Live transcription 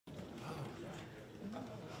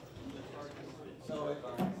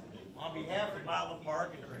On behalf of Mylan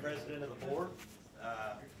Park and the president of the board,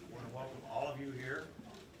 I want to welcome all of you here.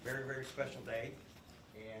 Very, very special day,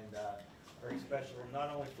 and very special not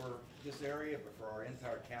only for this area, but for our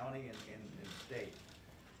entire county and state.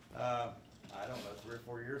 I don't know, 3 or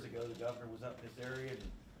 4 years ago, the governor was up in this area and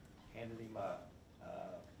handed him a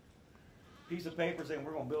piece of paper saying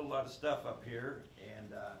we're going to build a lot of stuff up here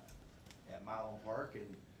and at Mylan Park,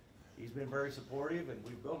 and he's been very supportive, and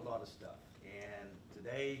we've built a lot of stuff. And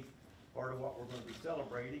today, part of what we're going to be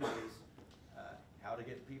celebrating is how to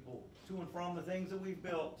get people to and from the things that we've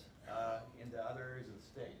built into other areas of the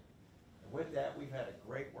state. And with that, we've had a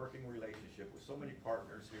great working relationship with so many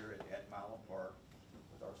partners here at Mylan Park,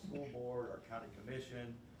 with our school board, our county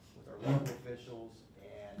commission, with our local officials,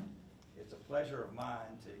 and it's a pleasure of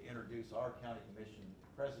mine to introduce our county commission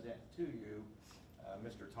president to you,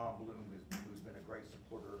 Mr. Tom Bloom, who's been a great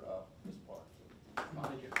supporter of this park.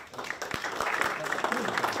 Thank you.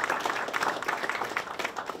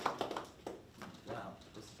 Wow,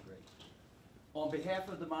 this is great. On behalf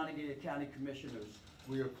of the Monongalia County Commissioners,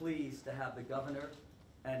 we are pleased to have the governor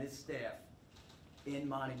and his staff in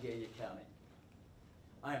Monongalia County.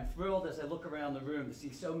 I am thrilled as I look around the room to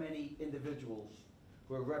see so many individuals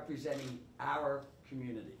who are representing our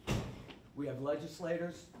community. We have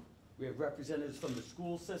legislators, we have representatives from the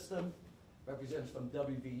school system, representatives from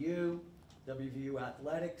WVU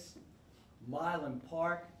Athletics, Mylan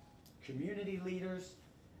Park, community leaders,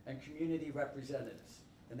 and community representatives.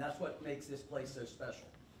 And that's what makes this place so special.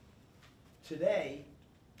 Today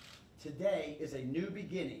is a new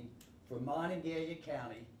beginning for Monongalia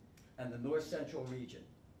County and the North Central region.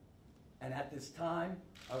 And at this time,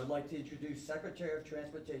 I would like to introduce Secretary of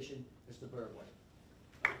Transportation, Mr. Birdway.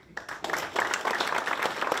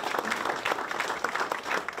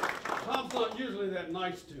 Tom's not usually that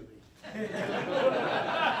nice to me.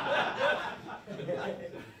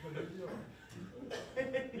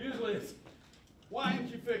 Usually it's, why didn't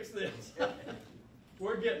you fix this?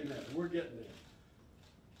 We're getting there, we're getting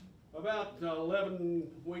there. About 11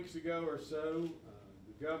 weeks ago or so,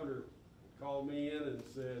 the governor called me in and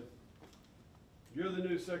said, "You're the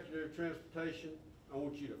new Secretary of Transportation. I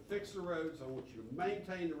want you to fix the roads, I want you to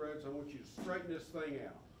maintain the roads, I want you to straighten this thing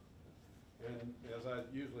out." And as I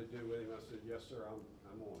usually do with him, I said, "Yes, sir,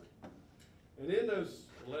 I'm on it." And in those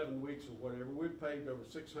 11 weeks or whatever, we've paved over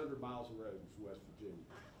 600 miles of roads in West Virginia.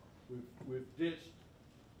 We've ditched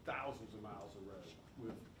thousands of miles of road.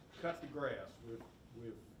 We've cut the grass.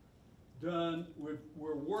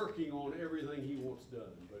 We're working on everything he wants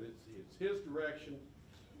done, but it's his direction.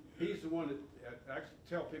 He's the one that, I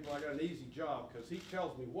tell people I got an easy job because he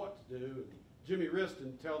tells me what to do, and Jimmy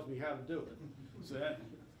Riston tells me how to do it. So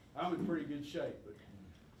I'm in pretty good shape. But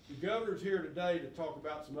the governor's here today to talk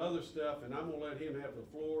about some other stuff, and I'm going to let him have the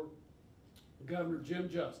floor. Governor Jim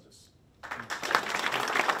Justice.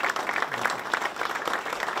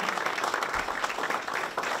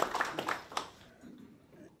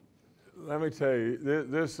 Let me tell you,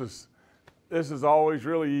 this is always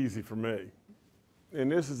really easy for me. And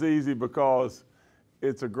this is easy because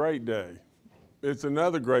it's a great day. It's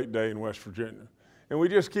another great day in West Virginia. And we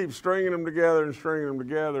just keep stringing them together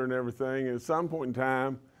and everything. And at some point in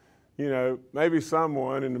time, you know, maybe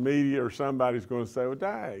someone in the media or somebody's going to say, well,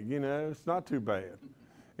 dang, you know, it's not too bad.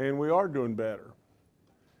 And we are doing better.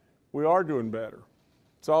 We are doing better.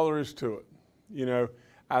 That's all there is to it. You know,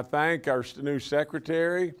 I thank our new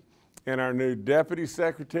secretary and our new deputy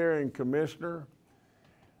secretary and commissioner.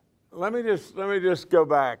 Let me just go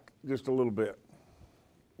back just a little bit.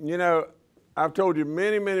 You know, I've told you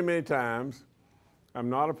many, many, many times, I'm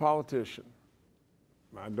not a politician.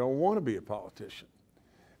 I don't want to be a politician.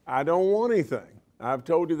 I don't want anything. I've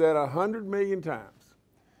told you that 100 million times.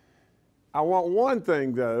 I want one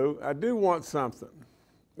thing though, I do want something.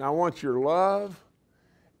 I want your love,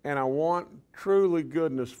 and I want truly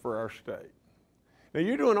goodness for our state. Now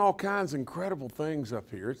you're doing all kinds of incredible things up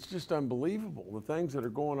here. It's just unbelievable, the things that are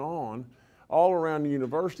going on all around the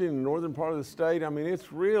university in the northern part of the state. I mean,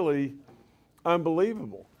 it's really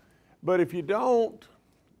unbelievable. But if you don't,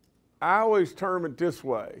 I always term it this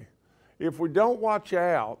way. If we don't watch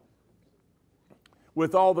out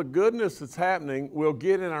with all the goodness that's happening, we'll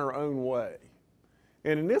get in our own way.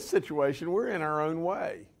 And in this situation, we're in our own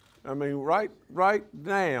way. I mean, right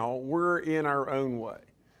now, we're in our own way.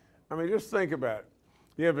 I mean, just think about it.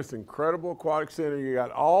 You have this incredible aquatic center. You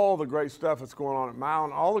got all the great stuff that's going on at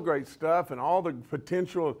Mylan, all the great stuff and all the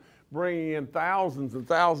potential of bringing in thousands and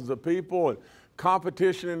thousands of people and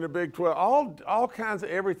competition in the Big 12, all kinds of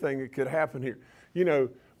everything that could happen here. You know,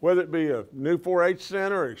 whether it be a new 4-H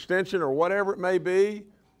center or extension or whatever it may be,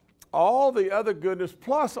 all the other goodness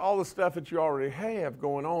plus all the stuff that you already have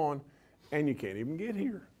going on, and you can't even get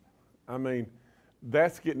here. I mean,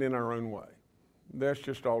 that's getting in our own way. That's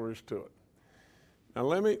just all there is to it. Now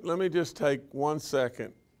let me just take 1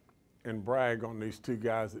 second and brag on these two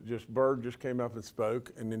guys that Bird just came up and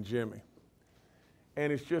spoke, and then Jimmy.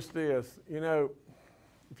 And it's just this, you know,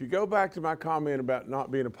 if you go back to my comment about not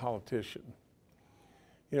being a politician,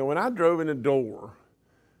 you know, when I drove in the door,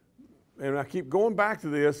 and I keep going back to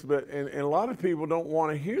this, and a lot of people don't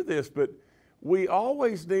want to hear this, but we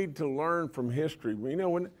always need to learn from history. You know,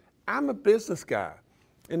 when I'm a business guy,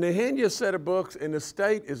 and they hand you a set of books, and the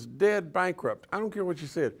state is dead bankrupt. I don't care what you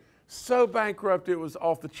said. So bankrupt, it was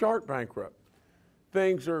off the chart bankrupt.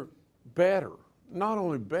 Things are better. Not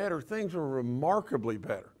only better, things are remarkably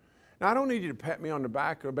better. Now, I don't need you to pat me on the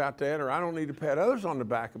back about that, or I don't need to pat others on the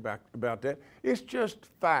back about that. It's just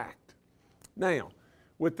fact. Now,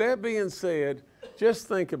 with that being said, just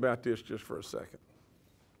think about this just for a second.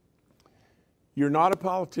 You're not a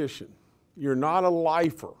politician. You're not a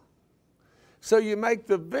lifer. So you make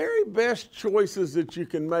the very best choices that you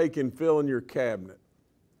can make in filling your cabinet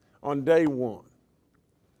on day one.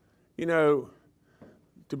 You know,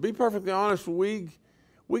 to be perfectly honest, we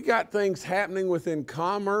got things happening within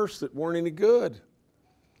commerce that weren't any good.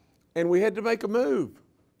 And we had to make a move.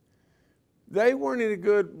 They weren't any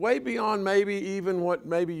good, way beyond maybe even what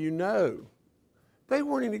maybe you know. They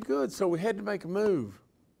weren't any good, so we had to make a move.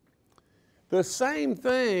 The same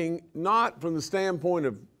thing, not from the standpoint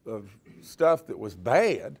of stuff that was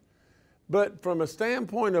bad, but from a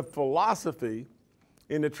standpoint of philosophy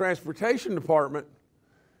in the transportation department,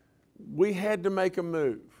 we had to make a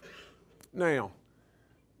move. Now,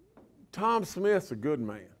 Tom Smith's a good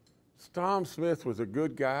man. Tom Smith was a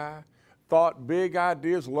good guy, thought big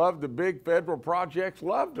ideas, loved the big federal projects,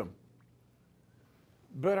 loved them.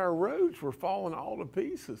 But our roads were falling all to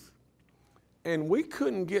pieces. And we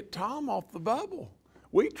couldn't get Tom off the bubble.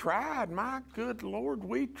 We tried, my good Lord,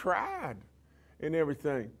 we tried and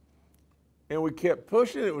everything. And we kept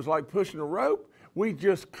pushing, it was like pushing a rope. We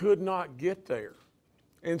just could not get there.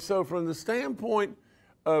 And so from the standpoint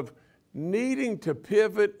of needing to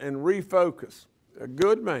pivot and refocus, a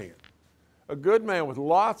good man with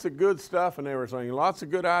lots of good stuff and everything, lots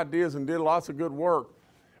of good ideas and did lots of good work,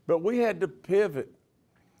 but we had to pivot.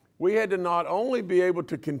 We had to not only be able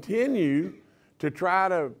to continue to try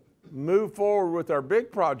to move forward with our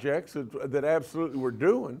big projects that absolutely we're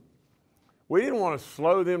doing. We didn't want to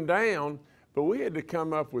slow them down, but we had to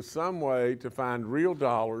come up with some way to find real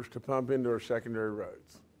dollars to pump into our secondary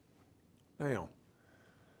roads. Now,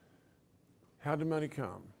 how'd the money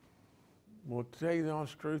come? Well, to tell you the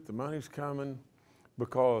honest truth, the money's coming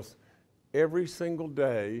because every single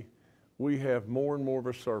day we have more and more of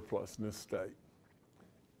a surplus in this state.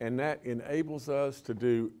 And that enables us to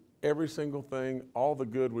do every single thing, all the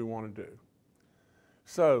good we want to do.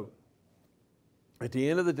 So, at the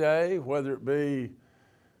end of the day, whether it be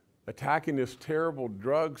attacking this terrible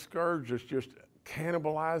drug scourge that's just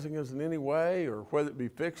cannibalizing us in any way, or whether it be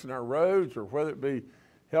fixing our roads, or whether it be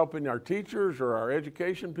helping our teachers or our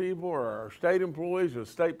education people or our state employees or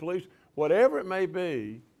state police, whatever it may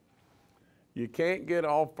be, you can't get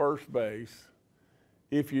off first base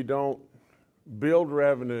if you don't build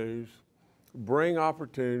revenues, bring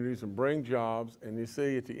opportunities, and bring jobs. And you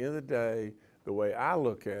see, at the end of the day, the way I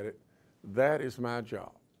look at it, that is my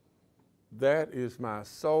job. That is my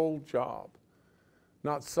sole job.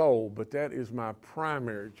 Not sole, but that is my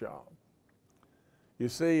primary job. You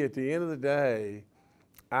see, at the end of the day,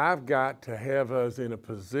 I've got to have us in a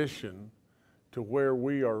position to where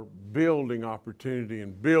we are building opportunity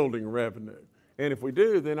and building revenue. And if we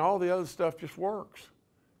do, then all the other stuff just works.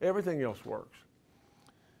 Everything else works.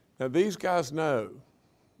 Now, these guys know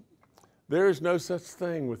there is no such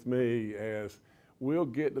thing with me as we'll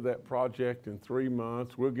get to that project in 3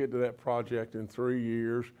 months, we'll get to that project in 3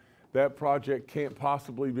 years. That project can't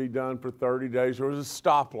possibly be done for 30 days. There was a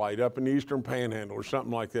stoplight up in the Eastern Panhandle or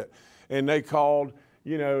something like that. And they called,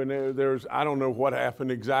 you know, and there's, I don't know what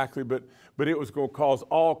happened exactly, but it was going to cause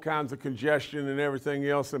all kinds of congestion and everything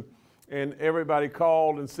else. And everybody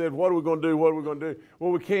called and said, what are we going to do? What are we going to do?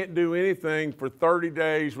 Well, we can't do anything for 30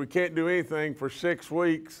 days. We can't do anything for 6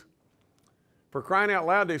 weeks. For crying out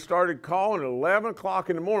loud, they started calling at 11 o'clock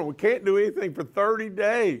in the morning. We can't do anything for 30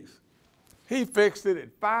 days. He fixed it at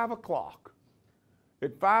 5 o'clock.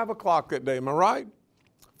 At 5 o'clock that day, am I right?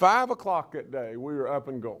 5 o'clock that day, we were up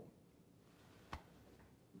and going.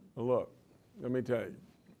 Now look, let me tell you,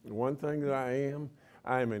 the one thing that I am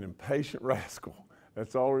an impatient rascal.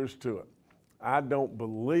 That's all there is to it. I don't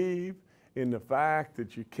believe in the fact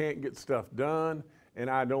that you can't get stuff done, and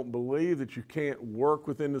I don't believe that you can't work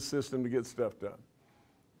within the system to get stuff done.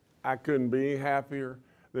 I couldn't be happier.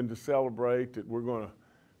 than to celebrate that we're going to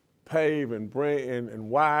pave and bring and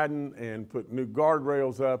widen and put new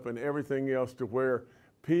guardrails up and everything else to where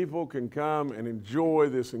people can come and enjoy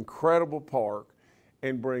this incredible park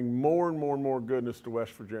and bring more and more and more goodness to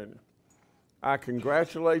West Virginia. I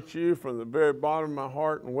congratulate you from the very bottom of my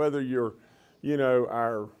heart, and whether you're,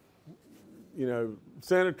 our,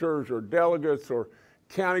 senators or delegates or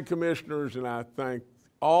county commissioners, and I thank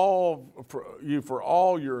you for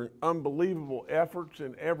all your unbelievable efforts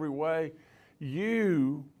in every way.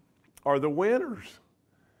 You are the winners.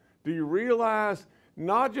 Do you realize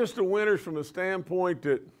not just the winners from the standpoint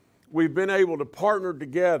that we've been able to partner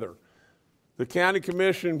together? The county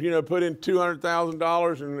commission, put in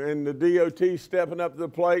 $200,000 and the DOT stepping up to the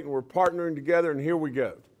plate, and we're partnering together, and here we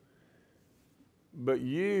go. But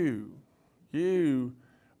you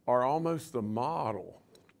are almost the model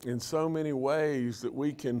in so many ways that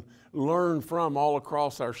we can learn from all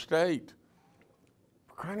across our state.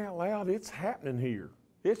 For crying out loud, it's happening here.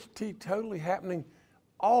 It's totally happening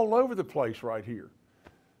all over the place right here.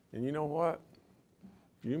 And you know what?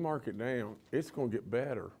 You mark it down, it's going to get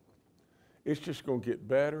better. It's just going to get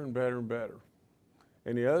better and better and better.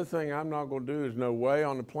 And the other thing I'm not going to do, there's no way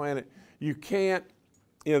on the planet, you can't,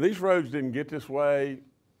 these roads didn't get this way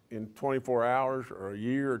in 24 hours or a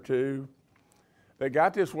year or two. They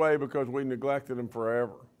got this way because we neglected them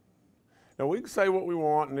forever. Now we can say what we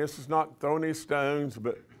want, and this is not throwing these stones,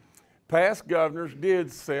 but past governors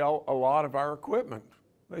did sell a lot of our equipment.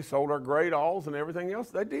 They sold our great alls and everything else.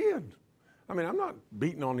 They did. I mean, I'm not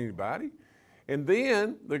beating on anybody. And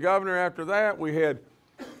then the governor after that, we had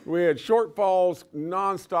shortfalls,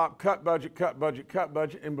 nonstop, cut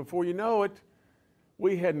budget, and before you know it,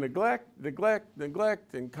 we had neglect,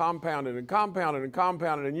 and compounded,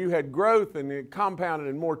 and you had growth, and it compounded,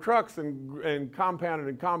 and more trucks, and compounded,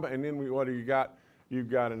 and then what do you got? You've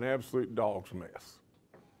got an absolute dog's mess.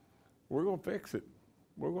 We're going to fix it.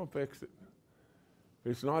 We're going to fix it.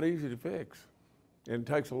 It's not easy to fix, and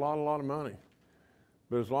it takes a lot of money.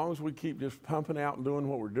 But as long as we keep just pumping out and doing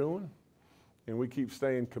what we're doing, and we keep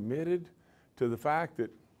staying committed to the fact that,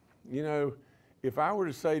 if I were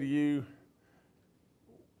to say to you,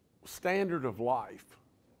 standard of life,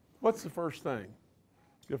 what's the first thing?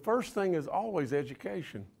 The first thing is always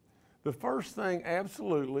education. The first thing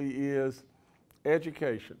absolutely is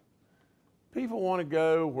education. People want to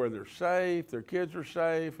go where they're safe, their kids are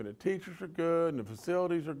safe, and the teachers are good, and the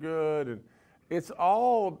facilities are good, and it's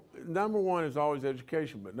all, number one is always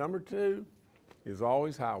education, but number two is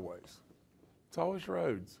always highways. It's always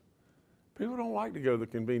roads. People don't like to go to the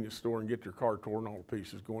convenience store and get their car torn all to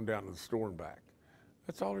pieces going down to the store and back.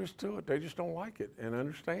 That's all there is to it. They just don't like it and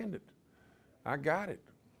understand it. I got it.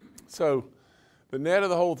 So the net of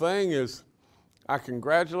the whole thing is I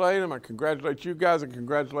congratulate them. I congratulate you guys. I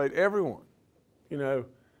congratulate everyone. You're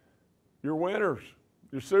winners.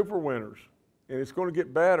 You're super winners. And it's going to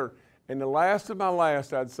get better. And the last of my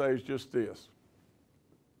last, I'd say, is just this.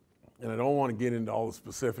 And I don't want to get into all the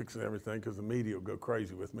specifics and everything because the media will go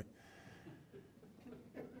crazy with me.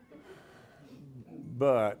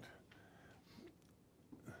 But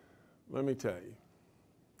let me tell you,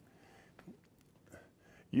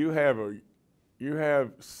 you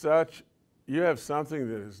have something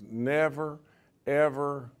that has never,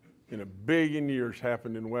 ever in a billion years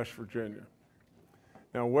happened in West Virginia.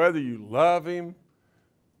 Now, whether you love him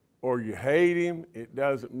or you hate him, it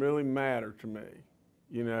doesn't really matter to me.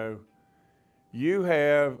 You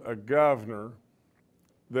have a governor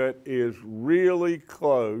that is really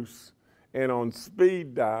close and on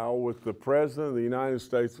speed dial with the President of the United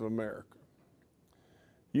States of America.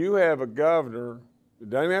 You have a governor that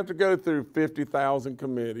doesn't have to go through 50,000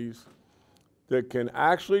 committees, that can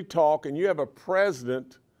actually talk, and you have a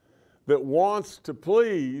president that wants to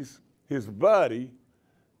please his buddy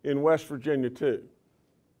in West Virginia too.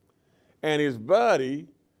 And his buddy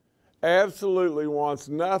absolutely wants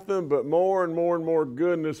nothing but more and more and more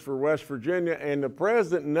goodness for West Virginia, and the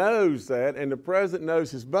president knows that, and the president knows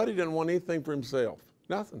his buddy doesn't want anything for himself.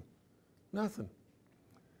 Nothing.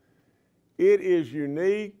 It is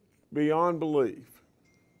unique beyond belief.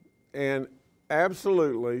 And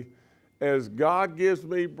absolutely, as God gives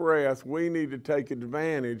me breath, we need to take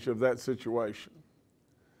advantage of that situation,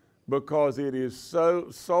 because it is so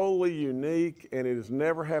solely unique, and it has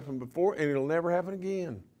never happened before, and it'll never happen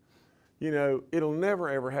again. It'll never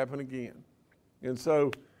ever happen again. And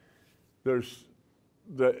so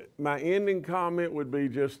my ending comment would be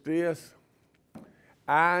just this.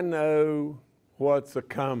 I know what's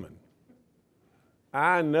a-coming.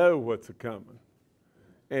 I know what's a-coming.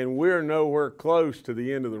 And we're nowhere close to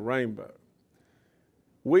the end of the rainbow.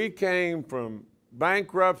 We came from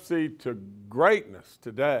bankruptcy to greatness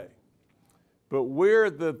today. But we're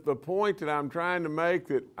the point that I'm trying to make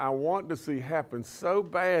that I want to see happen so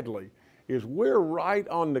badly is we're right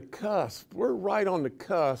on the cusp. We're right on the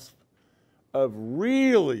cusp of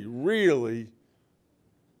really, really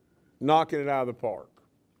knocking it out of the park.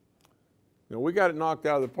 You know, we got it knocked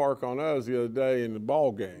out of the park on us the other day in the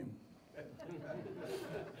ball game.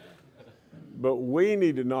 But we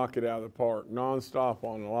need to knock it out of the park nonstop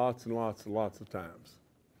on lots and lots and lots of times.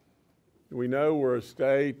 We know we're a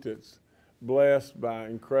state that's blessed by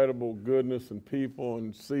incredible goodness and people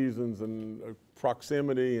and seasons and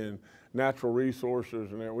proximity and natural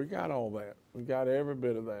resources and everything. We got all that. We got every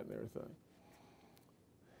bit of that and everything.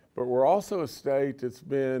 But we're also a state that's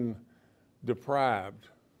been deprived.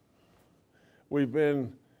 We've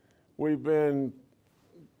been,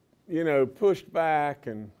 you know, pushed back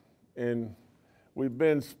and we've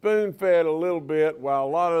been spoon-fed a little bit while a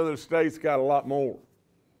lot of other states got a lot more.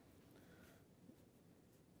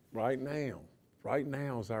 Right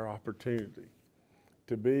now is our opportunity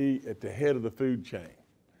to be at the head of the food chain,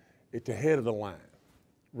 at the head of the line.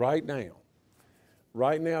 Right now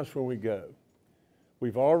is when we go.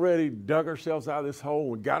 We've already dug ourselves out of this hole,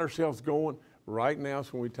 we got ourselves going. Right now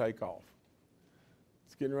is when we take off.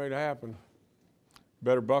 It's getting ready to happen.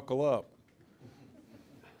 Better buckle up.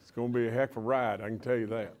 It's going to be a heck of a ride, I can tell you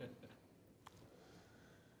that.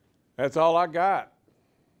 That's all I got.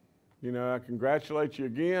 You know, I congratulate you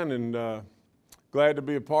again and glad to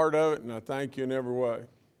be a part of it, and I thank you in every way.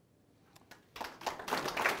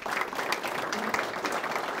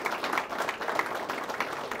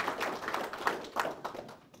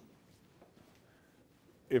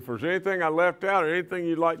 If there's anything I left out or anything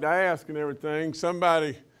you'd like to ask and everything,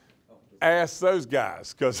 somebody ask those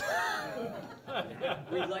guys, because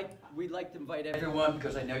We'd like to invite everyone,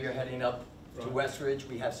 because I know you're heading up to Westridge.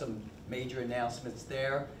 We have some major announcements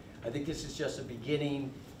there. I think this is just a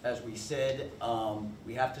beginning. As we said,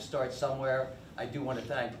 we have to start somewhere. I do want to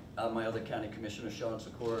thank my other county commissioners, Sean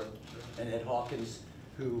Sikora and Ed Hawkins,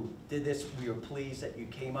 who did this. We are pleased that you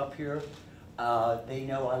came up here. They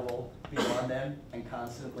know I will be on them and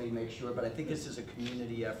constantly make sure, but I think this is a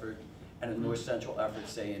community effort and a North Central effort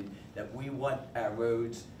saying that we want our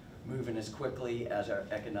roads moving as quickly as our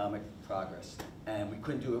economic progress. And we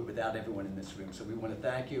couldn't do it without everyone in this room. So we want to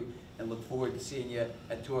thank you and look forward to seeing you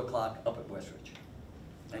at 2 o'clock up at Westridge.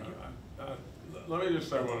 Thank you. Let me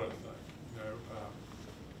just say one other thing. You know,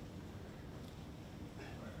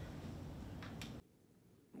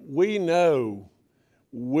 we know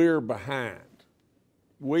we're behind.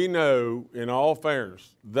 We know, in all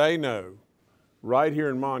fairness, they know right here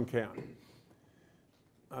in Mon County.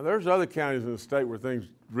 Now, there's other counties in the state where things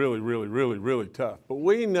really tough, but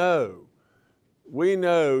we know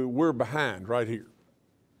we're behind right here.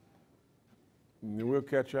 And we'll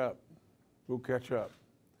catch up. We'll catch up.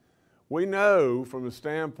 We know from the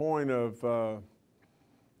standpoint of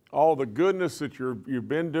all the goodness that you've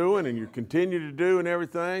been doing and you continue to do and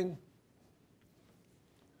everything.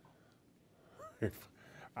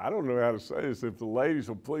 I don't know how to say this. If the ladies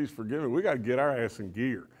will please forgive me, we got to get our ass in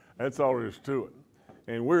gear. That's all there is to it.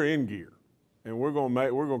 And we're in gear, and we're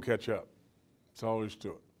gonna catch up. That's all there is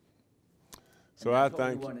to it. So I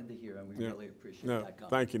thank you. What we wanted to hear, and we really appreciate that comment.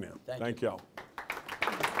 Thank you now. Thank y'all.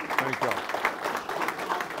 Thank y'all.